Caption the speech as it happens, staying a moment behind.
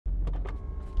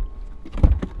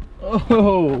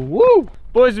Oh, woo!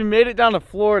 Boys, we made it down to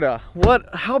Florida.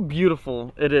 How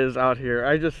beautiful it is out here.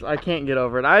 I can't get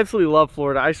over it. I absolutely love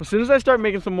Florida. As soon as I start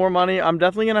making some more money, I'm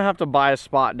definitely gonna have to buy a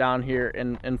spot down here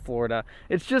in Florida.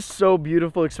 It's just so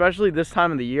beautiful, especially this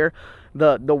time of the year.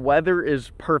 The weather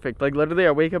is perfect. Like literally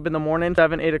I wake up in the morning,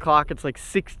 7, 8 o'clock, it's like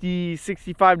 60,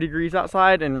 65 degrees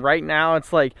outside, and right now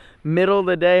it's like middle of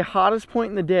the day, hottest point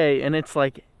in the day, and it's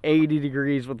like 80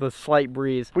 degrees with a slight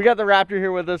breeze. We got the Raptor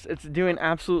here with us. It's doing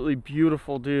absolutely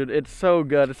beautiful, dude. It's so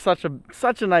good. It's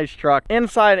such a nice truck,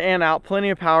 inside and out,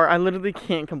 plenty of power. I literally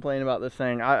can't complain about this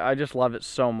thing. I just love it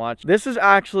so much. This is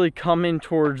actually coming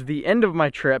towards the end of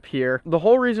my trip here. The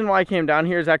whole reason why I came down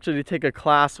here is actually to take a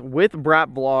class with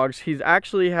BRAAP Vlogs. He's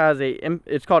actually has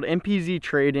it's called MPZ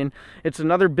Trading. It's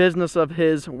another business of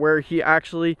his where he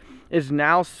actually is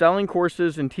now selling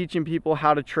courses and teaching people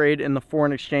how to trade in the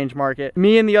foreign exchange market.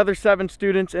 Me and the other 7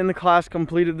 students in the class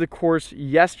completed the course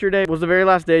yesterday. It was the very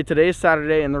last day. Today is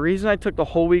Saturday, and the reason I took the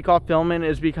whole week off filming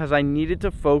is because I needed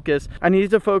to focus. I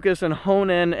needed to focus and hone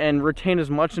in and retain as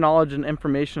much knowledge and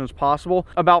information as possible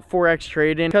about Forex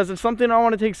trading, because it's something I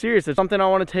want to take serious. It's something I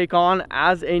want to take on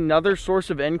as another source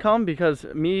of income, because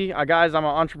me, guys, I'm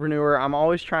an entrepreneur. I'm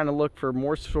always trying to look for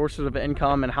more sources of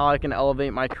income and how I can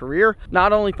elevate my career,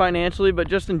 not only financially, but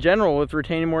just in general with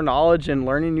retaining more knowledge and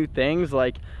learning new things.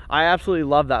 Like, I absolutely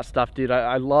love that stuff, dude.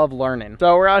 I love learning.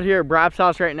 So we're out here at BRAAP's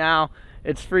house right now.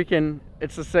 It's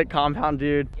a sick compound,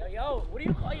 dude. Yo, what do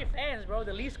you call your fans, bro?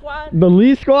 The Lee Squad? The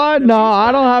Lee Squad? No,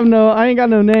 I ain't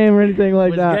got no name or anything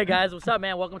like that. What's good, guys? What's up,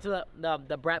 man? Welcome to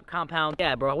the BRAAP compound.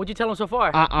 Yeah, bro. What'd you tell them so far?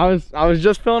 I was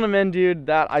just filling them in, dude,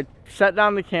 that I set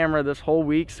down the camera this whole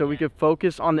week so we could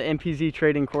focus on the MPZ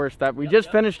trading course that we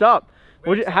just finished up.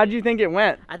 How do you think it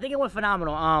went? I think it went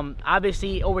phenomenal.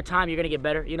 Obviously, over time, you're gonna get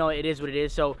better. You know, it is what it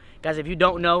is. So, guys, if you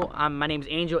don't know, my name's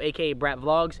Angel, aka BRAAP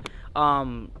Vlogs.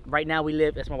 Right now,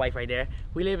 that's my wife right there.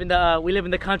 We live in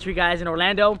the country, guys, in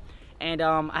Orlando. And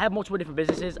I have multiple different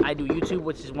businesses. I do YouTube,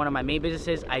 which is one of my main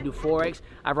businesses. I do Forex.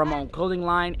 I run my own clothing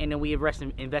line, and then we invest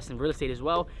in real estate as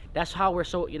well. That's how we're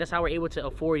able to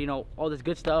afford, you know, all this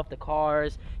good stuff, the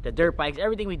cars, the dirt bikes,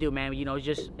 everything we do, man. You know,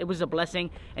 it was a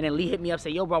blessing. And then Lee hit me up, say,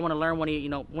 yo, bro, I want to learn one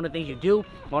of the things you do. I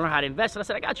want to learn how to invest. And I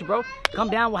said, I got you, bro. Come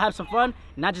down, we'll have some fun.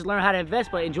 Not just learn how to invest,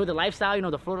 but enjoy the lifestyle. You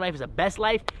know, the Florida life is the best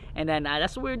life. And then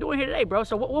that's what we're doing here today, bro.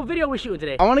 So what video are we shooting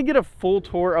today? I want to get a full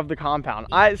tour of the compound.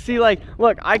 I see, like,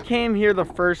 look, I came here the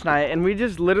first night and we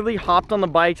just literally hopped on the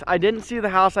bikes. I didn't see the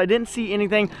house. I didn't see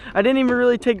anything. I didn't even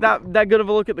really take that good of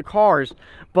a look at the cars.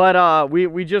 But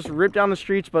we just ripped down the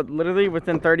streets, but literally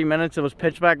within 30 minutes it was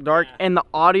pitch black dark and the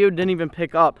audio didn't even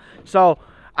pick up. So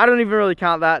I don't even really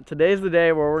count that. Today's the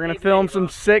day where we're gonna film some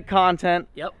sick content.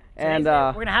 Yep. And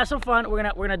we're gonna have some fun. We're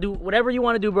gonna do whatever you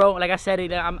want to do, bro. Like I said,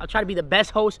 I'll try to be the best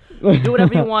host. Do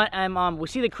whatever you want, and we'll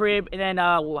see the crib, and then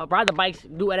we'll ride the bikes,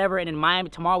 do whatever, and then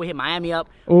tomorrow we hit Miami up.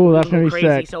 Oh, that's gonna be crazy.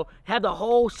 sick. So have the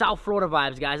whole South Florida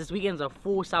vibes, guys. This weekend's a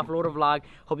full South Florida vlog.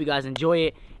 Hope you guys enjoy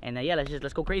it, and yeah,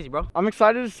 let's go crazy, bro. I'm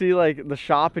excited to see like the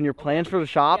shop and your plans for the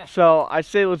shop. Yeah. So I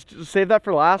say let's save that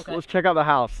for last. Okay. Let's check out the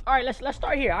house. All right, let's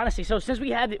start here, honestly. So since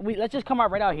let's just come out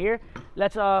right out here.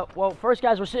 Let's well, first,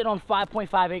 guys, we're sitting on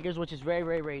 5.5 acres, which is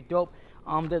very dope.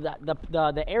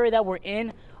 The area that we're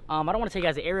in, I don't want to tell you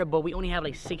guys the area, but we only have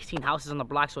like 16 houses on the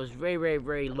block, so it's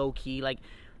very low key. Like,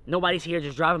 nobody's here,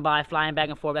 just driving by, flying back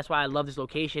and forth. That's why I love this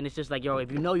location. It's just like, yo,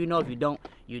 if you know, you know. If you don't,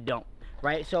 you don't.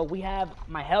 Right? So we have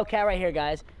my Hellcat right here,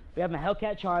 guys. We have my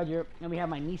Hellcat Charger, and we have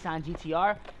my Nissan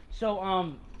GTR.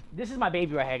 So this is my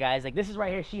baby right here, guys. Like, this is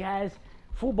right here. She has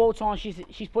full bolts on.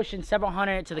 She's pushing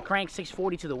 700 to the crank,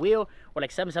 640 to the wheel, or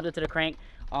like 770 to the crank.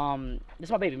 This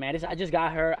is my baby, man. I just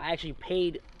got her. I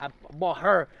bought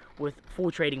her with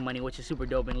full trading money, which is super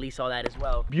dope, and Lee saw that as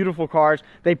well. Beautiful cars.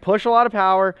 They push a lot of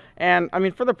power, and I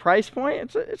mean, for the price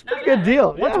point, it's a pretty good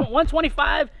deal.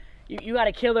 125. You got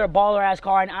a killer baller ass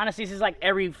car, and honestly, this is like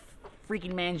every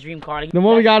freaking man's dream car. Then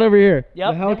what we got over here?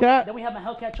 Yep. The Hellcat. Then we have my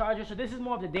Hellcat Charger. So this is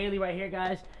more of the daily right here,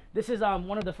 guys. This is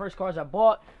one of the first cars I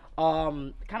bought.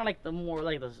 Kind of like more of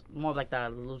like the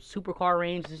supercar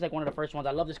range. This is like one of the first ones.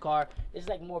 I love this car. This is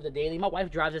like more of the daily. My wife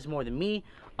drives this more than me.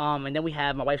 And then we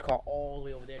have my wife's car all the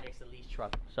way over there next to Lee's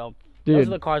truck. So dude, those are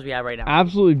the cars we have right now.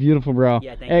 Absolutely beautiful, bro.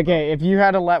 Yeah, thank you. Okay, if you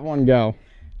had to let one go.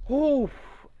 Ooh,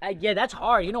 yeah, that's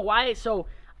hard. You know why? So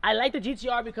I like the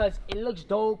GTR because it looks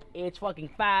dope. It's fucking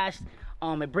fast.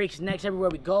 It breaks necks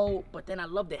everywhere we go. But then I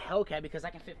love the Hellcat because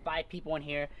I can fit 5 people in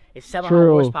here. It's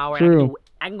 700 horsepower. And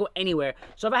I can go anywhere.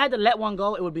 So if I had to let one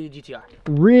go, it would be the GTR.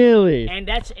 Really? And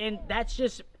that's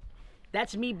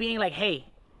me being like, hey,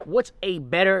 what's a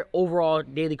better overall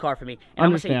daily car for me? And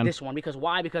I'm gonna say this one because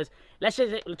why? Because let's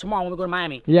say tomorrow when we go to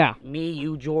Miami, me,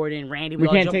 you, Jordan, Randy, we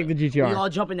all can't jump, take the GTR. We all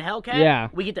jump in the Hellcat. Yeah.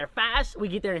 We get there fast. We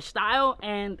get there in style,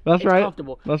 and it's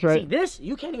comfortable. That's right. See, this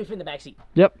you can't even fit in the back seat.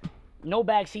 Yep. No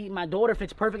back seat. My daughter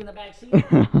fits perfect in the back seat,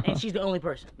 and she's the only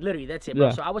person. Literally, that's it,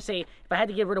 bro. So I would say if I had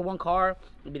to get rid of one car,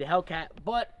 it'd be the Hellcat.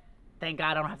 But thank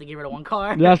God I don't have to get rid of one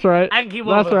car. That's right. I can keep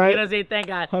That's over. right. You know what I'm saying? Thank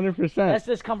God. 100%. Let's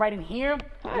just come right in here.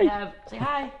 Hi. We have say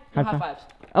hi. High fives.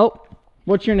 Oh,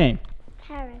 what's your name?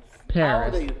 Paris. How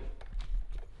old are you?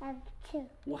 I'm 2.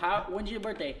 Well, when's your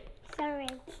birthday? Sorry.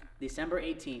 December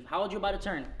 18th. How old you about to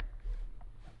turn?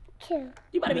 2.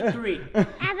 You about to be 3.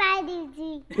 I'm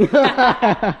IDG.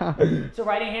 So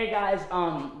right in here, guys.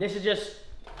 This is just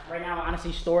right now,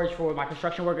 honestly, storage for my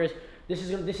construction workers. This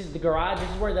is the garage. This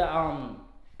is where the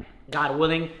God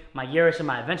willing, my Urus and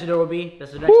my Aventador will be. This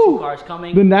is the next 2 cars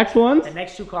coming. The next ones? The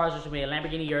next 2 cars, which will be a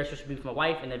Lamborghini Urus, which will be for my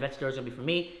wife, and the Aventador is going to be for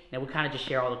me. And we kind of just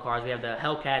share all the cars. We have the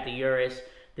Hellcat, the Urus,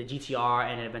 the GTR,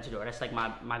 and an Aventador. That's like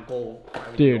my goal for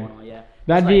everything Dude, going on. Yeah.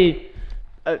 That'd be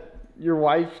your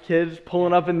wife's kids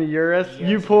pulling up in the Urus,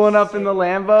 you pulling up in the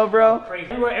Lambo, bro.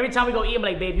 Crazy. Every time we go eat, I'm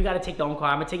like, babe, you gotta take the own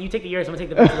car. You take the Urus, I'm gonna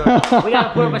take the Aventador. We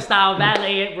gotta put up a style,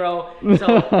 valet it, bro.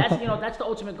 So that's that's the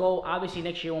ultimate goal. Obviously,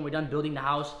 next year when we're done building the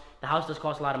house does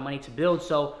cost a lot of money to build.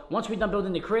 So once we're done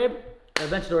building the crib, the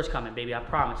Aventador is coming, baby, I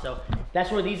promise. So that's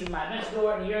where these is my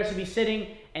Aventador and the Urus will be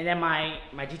sitting, and then my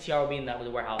GTR will be in the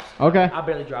warehouse. Okay. I'll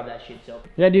barely drive that shit. So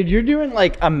yeah, dude, you're doing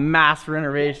like a mass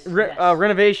renovation,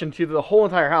 renovation to the whole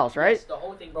entire house, right? Yes, the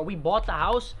whole thing, bro. We bought the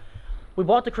house, we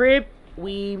bought the crib,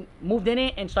 we moved in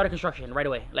it and started construction right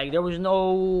away. Like there was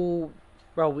no,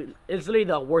 bro. It's literally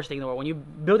the worst thing in the world. When you're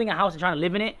building a house and trying to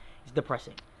live in it, it's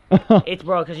depressing. It's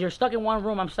bro, because you're stuck in one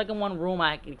room. I'm stuck in one room.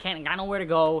 I got nowhere to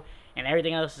go, and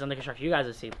everything else is under construction. You guys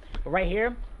will see. But right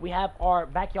here, we have our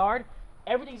backyard.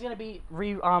 Everything's gonna be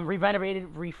renovated,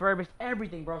 refurbished,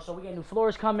 everything, bro. So we got new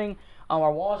floors coming.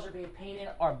 Our walls are being painted.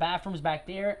 Our bathrooms back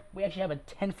there. We actually have a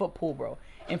 10-foot pool, bro.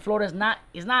 In Florida,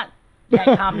 it's not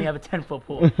that common to have a 10-foot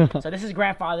pool. So this is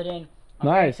grandfathered in. I'm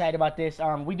very excited about this.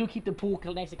 We do keep the pool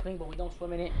nice and clean, but we don't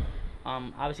swim in it.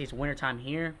 Obviously it's winter time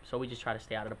here, so we just try to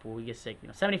stay out of the pool. We get sick.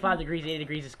 75 degrees, 80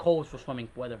 degrees is cold for swimming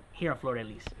weather here in Florida, at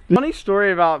least. Funny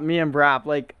story about me and BRAAP.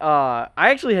 Like, I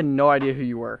actually had no idea who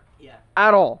you were. Yeah.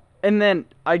 At all. And then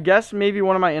I guess maybe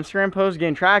one of my Instagram posts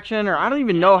gained traction, or I don't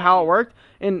even know how it worked.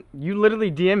 And you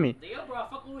literally DM me. Yo, bro,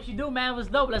 fuck what you do, man. It was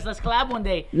dope. Let's collab one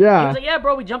day. Yeah. He was like, yeah,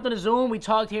 bro. We jumped on a Zoom. We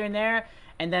talked here and there,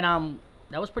 and then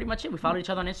that was pretty much it. We followed each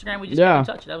other on Instagram. We just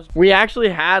kept in touch. We actually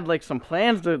had like some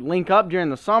plans to link up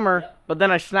during the summer, but then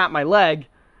I snapped my leg,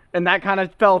 and that kind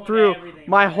of fell through.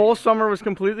 My whole summer was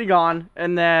completely gone,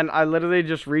 and then I literally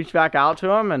just reached back out to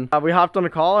him, and we hopped on a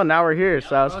call, and now we're here.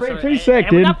 So it's pretty sick,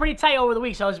 dude. We got pretty tight over the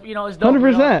week, so it's it's dope.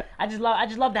 100%. I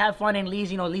just love to have fun, and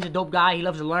Lee's Lee's a dope guy. He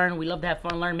loves to learn. We love to have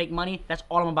fun, learn, make money. That's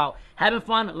all I'm about. Having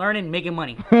fun, learning, making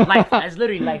money. Life. That's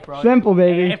literally life, bro. Simple,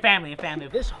 baby. And family.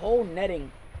 This whole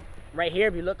netting right here,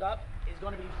 if you look up, is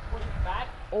going to be pushed back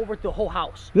over the whole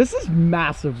house. This is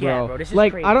massive, bro. Yeah, bro, this is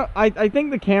like crazy. I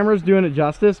think the camera's doing it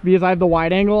justice because I have the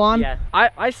wide angle on. Yeah.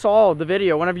 I saw the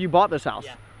video whenever you bought this house.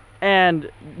 Yeah.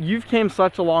 And you've came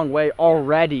such a long way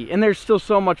already, and there's still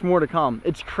so much more to come.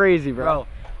 It's crazy, bro.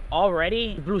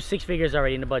 Already blew 6 figures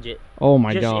already in the budget. Oh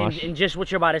my gosh. And just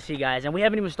what you're about to see, guys. And we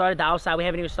haven't even started the outside. We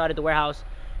haven't even started the warehouse.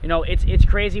 It's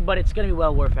crazy, but it's gonna be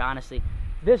well worth it, honestly.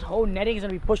 This whole netting is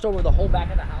gonna be pushed over the whole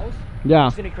back of the house. Yeah.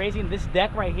 It's gonna be crazy. And this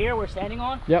deck right here we're standing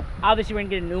on. Yep. Obviously we're gonna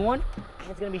get a new one.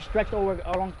 It's gonna be stretched over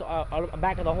along the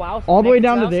back of the whole house. All the way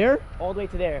down to there? All the way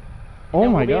to there. Oh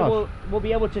my gosh. We'll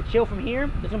be able to chill from here.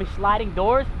 There's gonna be sliding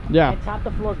doors. Yeah. And top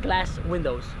the floor glass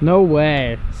windows. No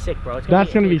way. Sick, bro.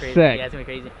 That's gonna be crazy. sick. Yeah, it's gonna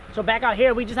be crazy. So back out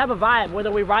here, we just have a vibe.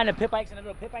 Whether we're riding a pit bikes in a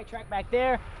little pit bike track back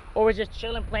there, or we're just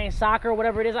chilling, playing soccer,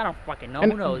 whatever it is. I don't fucking know.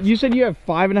 And who knows? You said you have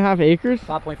 5.5 acres?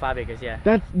 5.5 acres, yeah.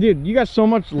 That's, dude, you got so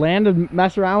much land to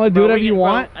mess around with. Do whatever you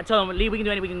want. I told him, Lee, we can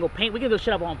do anything. We can go paint. We can do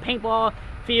shit up on paintball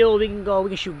field. We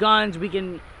can shoot guns. We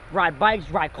can ride bikes,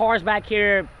 ride cars back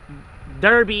here.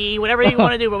 Derby, whatever you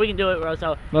want to do, but we can do it, bro.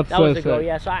 So that was the goal,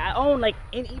 yeah. So I own, like,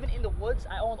 even in the woods,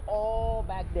 I own all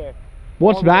back there.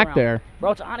 What's back there?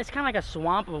 Bro, it's kind of like a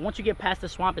swamp, but once you get past the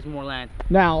swamp, it's more land.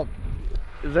 Now,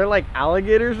 is there like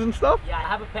alligators and stuff? Yeah, I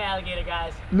have a pet alligator,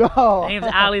 guys. No. His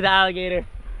name's Ali the alligator.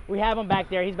 We have him back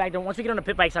there. He's back there. Once we get on the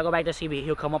pit bikes, I'll go back to see if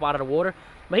he'll come up out of the water.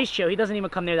 But he's chill. He doesn't even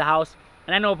come near the house.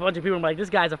 And I know a bunch of people are like, this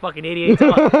guy's a fucking idiot.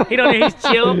 He don't know, he's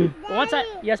chill. But once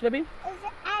yes, baby? It's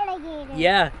an alligator.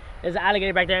 Yeah. There's an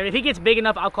alligator back there. If he gets big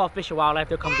enough, I'll call Fish and Wildlife.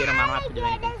 They'll come get him. I don't have to do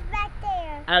anything. Back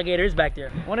there. Alligator is back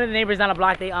there. One of the neighbors down the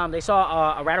block, they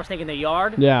saw a rattlesnake in their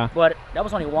yard. Yeah. But That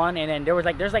was only one, and then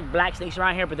there's like black snakes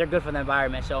around here, but they're good for the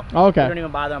environment, so Okay. we don't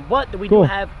even bother them. But we Cool. do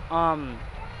have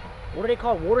what are they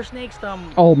called? Water snakes?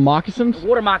 Oh, moccasins?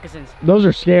 Water moccasins. Those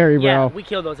are scary, bro. Yeah, we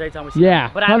kill those every time we see Yeah,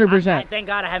 them. But 100%. thank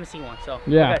God I haven't seen one. So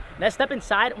Yeah. okay. Let's step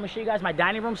inside. I'm gonna show you guys my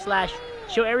dining room /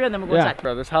 show area, and then we'll go Yeah, inside.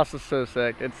 bro, this house is so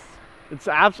sick.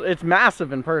 It's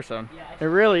massive in person. Yeah, It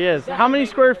really is. How many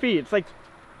square feet? It's like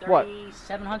what?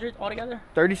 3,700 altogether.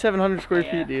 3,700 square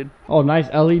Yeah. feet, dude. Oh, nice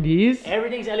LEDs.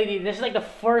 Everything's LED. This is like the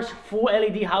first full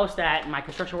LED house that my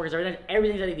construction workers.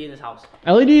 Everything's LED in this house.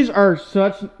 LEDs are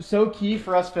so key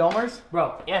for us filmers.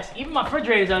 Bro, yes, even my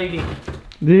refrigerator is LED.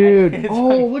 Dude. It's Oh,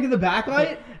 funny. look at the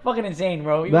backlight. Fucking insane,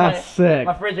 bro. Even That's sick.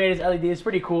 My refrigerator is LED. It's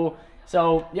pretty cool.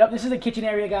 So, yep, this is the kitchen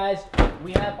area, guys.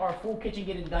 We have our full kitchen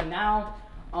getting done now.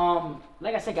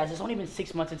 Like I said, guys, it's only been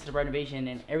 6 months into the renovation,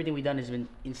 and everything we've done has been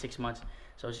in 6 months.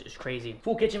 So it's crazy.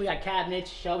 Full kitchen. We got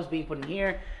cabinets, shelves being put in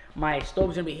here. My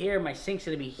stove's gonna be here. My sink's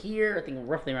gonna be here. I think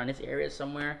roughly around this area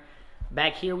somewhere.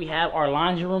 Back here we have our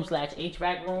laundry room /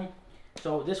 HVAC room.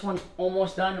 So this one's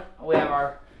almost done. We have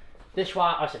our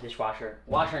dishwasher,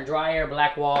 washer and dryer,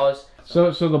 black walls.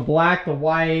 So the black, the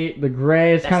white, the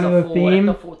gray is That's kind of the theme.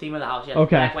 That's the full theme of the house. Yeah,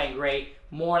 Okay. black, white, and gray.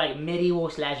 More like medieval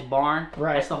 / barn.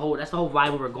 Right. That's the whole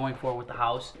vibe we were going for with the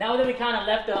house. Now that we kind of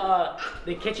left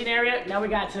the kitchen area, now we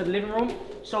got to the living room.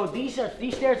 So these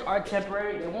stairs are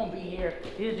temporary. They won't be here.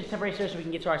 These are just temporary stairs so we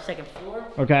can get to our second floor.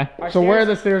 Okay. Our So where are stairs-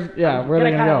 the stairs? Yeah, where are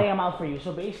they I'm gonna gonna lay go? them out for you.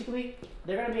 So basically,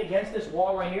 they're gonna be against this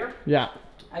wall right here. Yeah.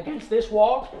 Against this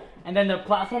wall, and then the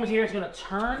platform here is gonna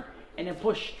turn and then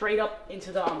push straight up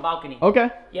into the balcony. Okay.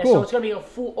 Yeah, cool. so it's gonna be a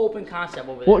full open concept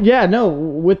over there. Well, yeah, no,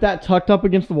 with that tucked up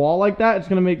against the wall like that, it's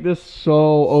gonna make this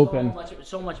so open.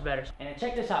 So much better. And then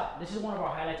check this out. This is one of our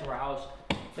highlights of our house.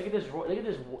 Look at this. Look at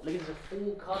this. Look at this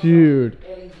full custom Dude.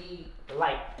 LED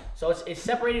light. So it's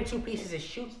separated in 2 pieces. It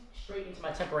shoots straight into my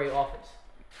temporary office.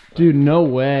 Dude, no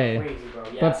way. Crazy, bro.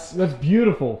 Yeah. That's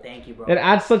beautiful. Thank you, bro. It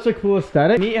adds such a cool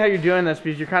aesthetic. Neat how you're doing this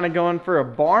because you're kind of going for a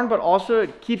barn, but also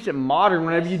it keeps it modern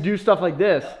whenever you do stuff like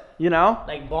this. You know?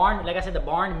 Like barn, like I said, the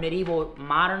barn, medieval,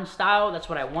 modern style. That's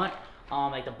what I want.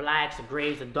 Like the blacks, the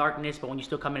grays, the darkness, but when you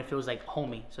still come in, it feels like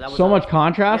homey. So that was So much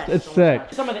contrast. yes, It's so sick.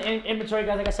 much. Some of the inventory,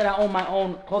 guys. Like I said, I own my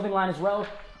own clothing line as well.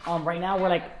 Right now,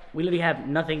 we literally have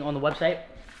nothing on the website.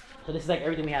 So this is like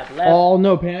everything we have left. All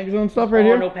no panic zone stuff right All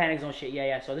here. no panic zone shit.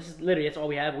 Yeah. So this is literally that's all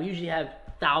we have. We usually have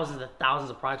thousands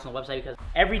of products on the website because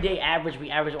every day we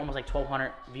average almost like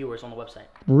 1,200 viewers on the website.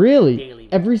 Really? Daily.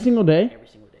 Every single day? Every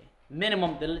single day.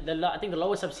 Minimum. I think the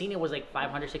lowest I've seen it was like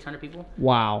 500, 600 people.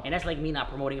 Wow. And that's like me not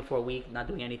promoting it for a week, not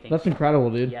doing anything. That's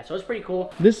incredible, dude. Yeah, so it's pretty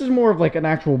cool. This is more of like an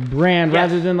actual brand Yes.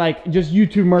 rather than like just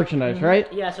YouTube merchandise,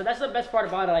 right? Yeah, so that's the best part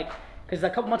about it, like, because a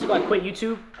couple months ago I quit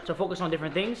YouTube to focus on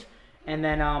different things, and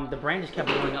then the brand just kept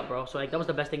blowing up, bro. So like that was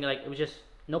the best thing. Like it was just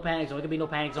no panic zone. It could be no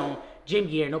panic zone. Gym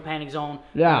gear, no panic zone.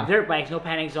 Yeah. Dirt bikes, no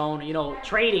panic zone. You know,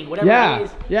 trading, whatever Yeah. it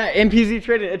is. Yeah, MPZ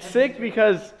trading. It's sick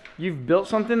because you've built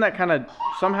something that kind of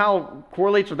somehow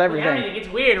correlates with everything. Everything. It's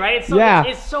weird, right? It's so, Yeah.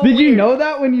 It's so Did you weird. know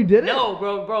that when you did it? No,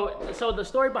 bro. So the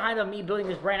story behind me building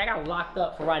this brand, I got locked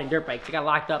up for riding dirt bikes. I got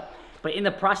locked up. But in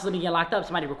the process of me getting locked up,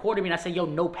 somebody recorded me and I said, yo,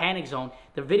 no panic zone.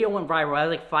 The video went viral. I had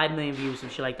like 5 million views, some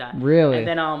shit like that. Really? And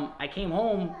then I came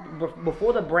home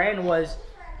before the brand was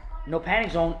no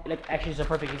panic zone. Like actually, it's a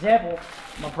perfect example.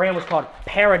 My brand was called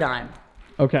Paradigm.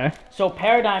 Okay. So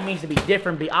paradigm means to be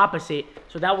different, be opposite.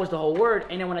 So that was the whole word.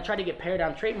 And then when I tried to get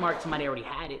Paradigm trademarked, somebody already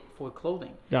had it for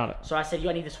clothing. Got it. So I said,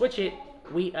 yo, I need to switch it.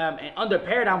 And under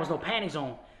Paradigm was no panic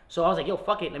zone. So I was like, yo,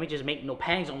 fuck it. Let me just make no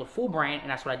panic zone the full brand.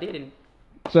 And that's what I did. And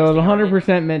So it's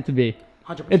 100% meant to be.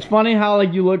 100%. It's funny how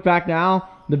like you look back now,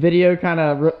 the video kind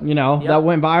of, you know, Yep. that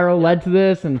went viral led to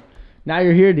this, and now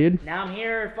you're here, dude. Now I'm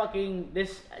here, fucking,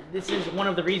 this is one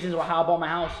of the reasons why how I bought my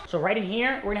house. So right in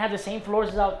here, we're gonna have the same floors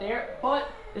as out there, but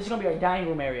this is gonna be our dining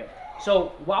room area.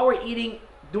 So while we're eating,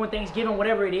 doing Thanksgiving,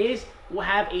 whatever it is, we'll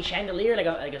have a chandelier, like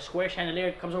a square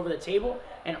chandelier comes over the table,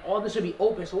 and all this will be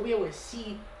open, so we'll be able to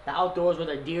see the outdoors,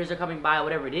 whether deers are coming by,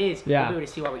 whatever it is. Yeah. We'll be able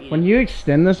to see while we're eating. When you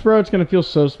extend this, bro, it's gonna feel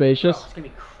so spacious. It's gonna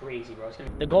be crazy, bro.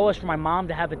 The goal is for my mom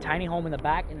to have a tiny home in the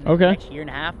back in the Okay. next year and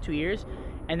a half, 2 years.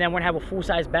 And then we're gonna have a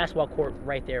full-size basketball court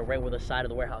right there, right where the side of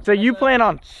the warehouse. So you plan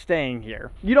on staying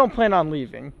here? You don't plan on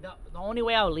leaving? The only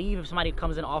way I'll leave if somebody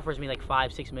comes in and offers me like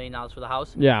 $5-6 million for the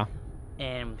house. Yeah.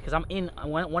 And because I'm in,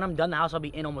 when I'm done the house, I'll be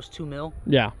in almost 2 mil,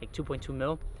 Yeah. like 2.2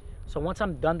 mil. So once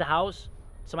I'm done the house,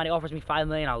 somebody offers me $5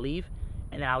 million, I'll leave,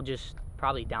 and then I'll just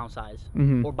probably downsize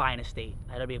or buy an estate.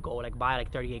 That'll be a goal, like buy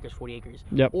like 30 acres, 40 acres.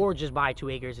 Yep. Or just buy 2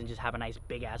 acres and just have a nice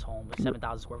big ass home, like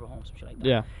 7,000 square foot home, some shit like that.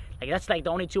 Yeah. Like that's like the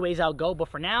only 2 ways I'll go. But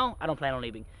for now, I don't plan on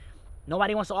leaving.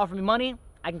 Nobody wants to offer me money.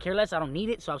 I can care less. I don't need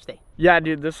it, so I'll stay. Yeah,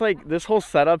 dude, this whole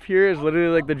setup here is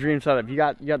literally like the dream setup. You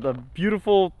got the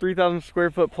beautiful 3,000 square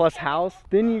foot plus house.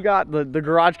 Then you got the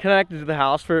garage connected to the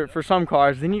house for some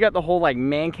cars. Then you got the whole like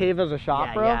man cave as a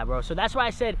shop, bro. Yeah, bro. So that's why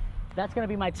I said that's gonna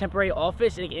be my temporary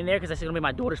office in there, because that's gonna be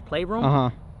my daughter's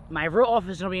playroom. My real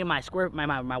office is gonna be in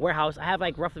my warehouse. I have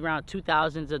like roughly around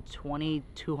 2,000 to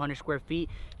 2,200 square feet.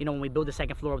 You know, when we build the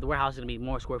second floor of the warehouse, it's gonna be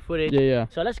more square footage. Yeah.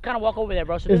 So let's kind of walk over there,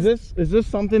 bro. So is this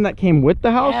something that came with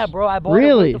the house? Yeah, bro. I bought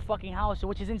it with the fucking house,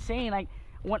 which is insane. Like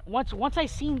once I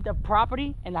seen the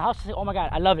property and the house, I said, oh my god,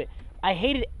 I love it. I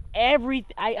hated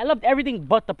everything. I loved everything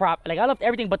but the I loved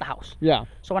everything but the house. Yeah.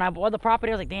 So when I bought the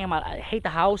property, I was like, damn, I hate the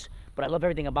house, but I love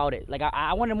everything about it. Like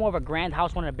I wanted more of a grand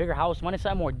house, wanted a bigger house, wanted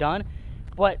something more done.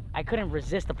 But I couldn't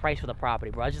resist the price for the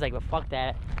property, bro. I was just like, well, fuck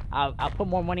that. I'll put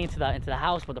more money into the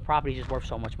house, but the property is just worth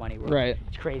so much money, bro. Right.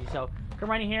 It's crazy. So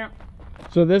come right in here.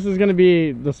 So this is gonna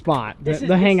be the spot,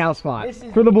 the hangout spot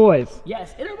for the boys.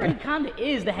 Yes, it already kind of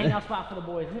is the hangout spot for the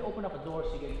boys. Let me open up a door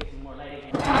so you can get some more light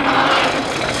in.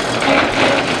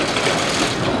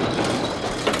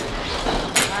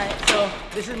 So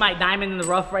this is my diamond in the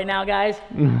rough right now, guys.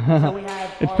 So we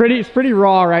have it's pretty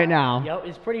raw right now. Yo,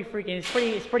 it's pretty freaking,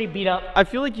 it's pretty beat up. I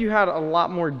feel like you had a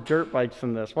lot more dirt bikes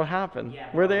than this. What happened? Yeah,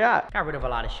 where are they at? Got rid of a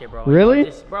lot of shit, bro.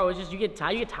 Really? Bro, it's just you get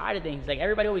tired of things. Like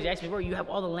everybody always asks me, bro, you have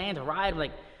all the land to ride.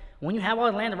 Like when you have all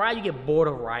the land to ride, you get bored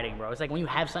of riding, bro. It's like when you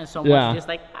have something so much, you're just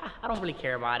like, I don't really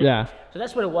care about it. Yeah. So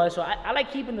that's what it was. So I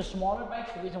like keeping the smaller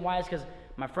bikes. The reason why is because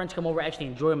my friends come over, actually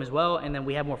enjoy them as well, and then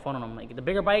we have more fun on them. Like the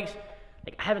bigger bikes,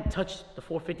 like I haven't touched the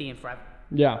 450 in forever.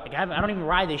 Yeah. Like I don't even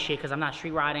ride this shit because I'm not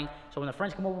street riding. So when the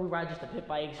friends come over, we ride just the pit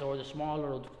bikes or the small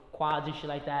little quads and shit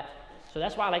like that. So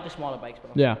that's why I like the smaller bikes, bro.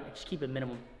 Yeah. Just keep it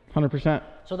minimum. 100%.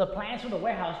 So the plans for the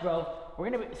warehouse, bro,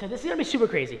 so this is gonna be super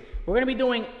crazy. We're gonna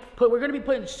be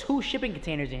putting 2 shipping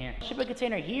containers in here. Shipping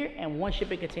container here and 1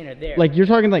 shipping container there. Like you're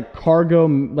talking like cargo,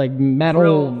 like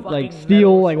metal, like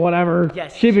steel, like whatever.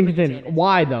 Yes. Shipping containers.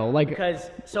 Why though? Like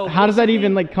because how does that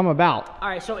even like come about? All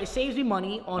right, so it saves me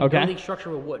money on building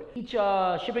structure with wood. Each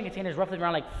shipping container is roughly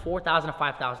around like $4,000 to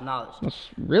 $5,000. That's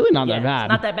really not that bad.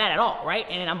 It's not that bad at all, right?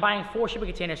 And I'm buying 4 shipping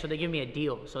containers, so they give me a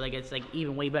deal. So like it's like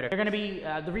even way better. They're gonna be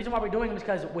the reason why we're doing them is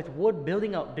because with wood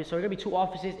building up, so we're gonna be 2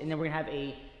 offices, and then we're gonna have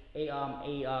a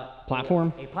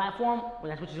platform. A platform,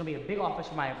 which is gonna be a big office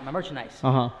for my merchandise.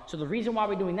 So the reason why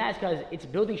we're doing that is because it's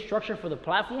building structure for the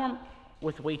platform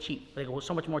with way cheap, like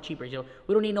so much more cheaper. You know,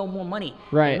 we don't need no more money.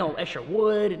 Right. There's no extra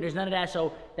wood. There's none of that.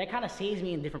 So that kind of saves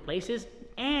me in different places,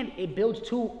 and it builds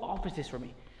 2 offices for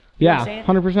me. You know what I'm saying?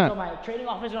 100%. So my trading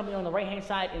office is gonna be on the right-hand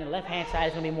side, and the left-hand side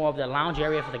is gonna be more of the lounge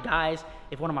area for the guys.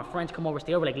 If one of my friends come over,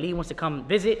 stay over, like Lee wants to come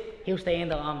visit, he'll stay in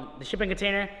the shipping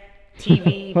container,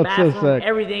 TV, bathroom,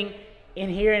 everything in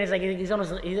here, and it's like he has his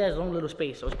own little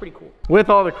space, so it's pretty cool. With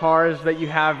all the cars that you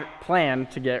have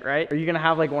planned to get, right? Are you gonna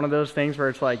have like one of those things where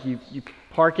it's like you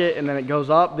park it and then it goes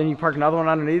up, then you park another one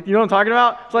underneath? You know what I'm talking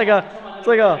about? It's like a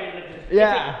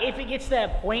If it gets to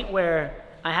that point where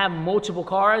I have multiple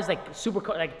cars, like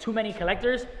too many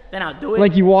collectors, then I'll do it.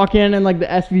 Like you walk in and like the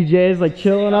SVJs like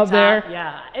chilling up there.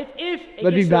 Yeah,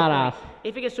 that'd be badass.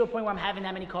 If it gets to a point where I'm having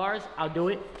that many cars, I'll do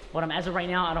it. But as of right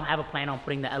now, I don't have a plan on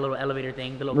putting the little elevator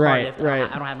thing, the little car lift. I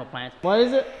don't have no plans. What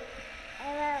is it?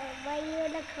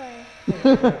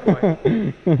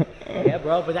 Yeah,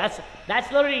 bro, but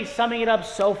that's literally summing it up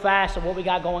so fast of what we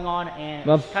got going on, and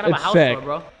it's kind of a house tour,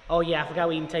 bro. Oh yeah, I forgot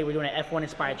we even tell you we're doing an F1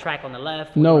 inspired track on the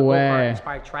left. No way.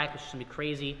 Inspired track, which is gonna be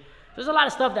crazy. There's a lot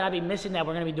of stuff that I've been missing that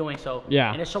we're gonna be doing. So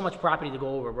and there's so much property to go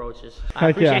over, bro. It's just I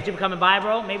appreciate you coming by,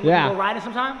 bro. Maybe we can go riding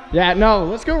sometime. Yeah, no,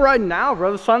 let's go riding now,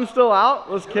 bro. The sun's still out.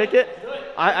 Let's kick it.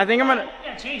 I think I'm gonna.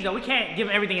 Yeah, change though. We can't give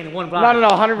everything in one block. No,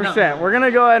 100%. We're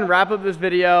gonna go ahead and wrap up this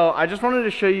video. I just wanted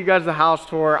to show you guys the house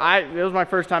tour. It was my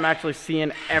first time actually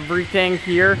seeing everything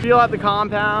here. Feel out the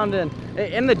compound and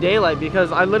in the daylight,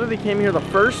 because I literally came here the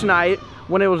first night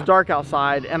when it was dark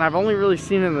outside, and I've only really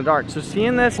seen it in the dark. So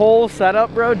seeing this whole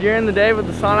setup, bro, during the day with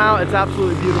the sun out, it's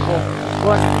absolutely beautiful.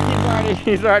 But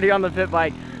he's already on the pit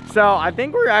bike. So I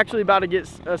think we're actually about to get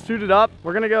suited up.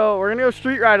 We're gonna go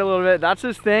street ride a little bit. That's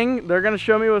his thing. They're gonna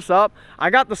show me what's up. I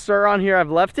got the Sur on here.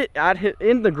 I've left it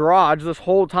in the garage this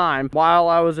whole time while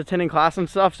I was attending class and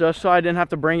stuff, just so I didn't have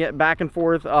to bring it back and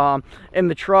forth in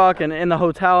the truck and in the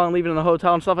hotel and leave it in the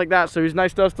hotel and stuff like that. So he's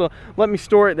nice enough to let me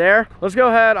store it there. Let's go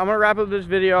ahead. I'm gonna wrap up this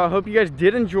video. I hope you guys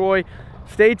did enjoy.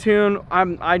 Stay tuned.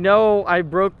 I know I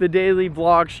broke the daily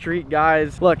vlog streak,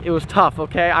 guys. Look, it was tough,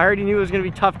 okay? I already knew it was gonna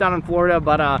be tough down in Florida,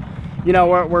 but you know,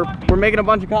 we're making a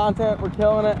bunch of content. We're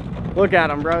killing it. Look at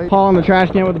him, bro. Hauling the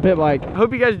trash can with the pit bike.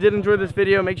 Hope you guys did enjoy this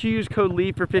video. Make sure you use code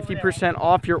LEE for 50%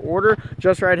 off your order.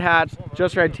 Just Ride hats,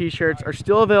 Just Ride t-shirts are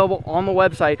still available on the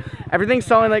website. Everything's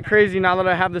selling like crazy now that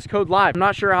I have this code live. I'm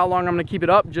not sure how long I'm gonna keep it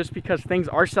up just because things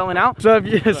are selling out. So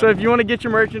if you want to get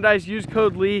your merchandise, use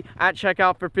code LEE at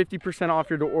checkout for 50% off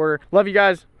your order. Love you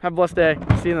guys. Have a blessed day.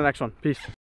 See you in the next one. Peace.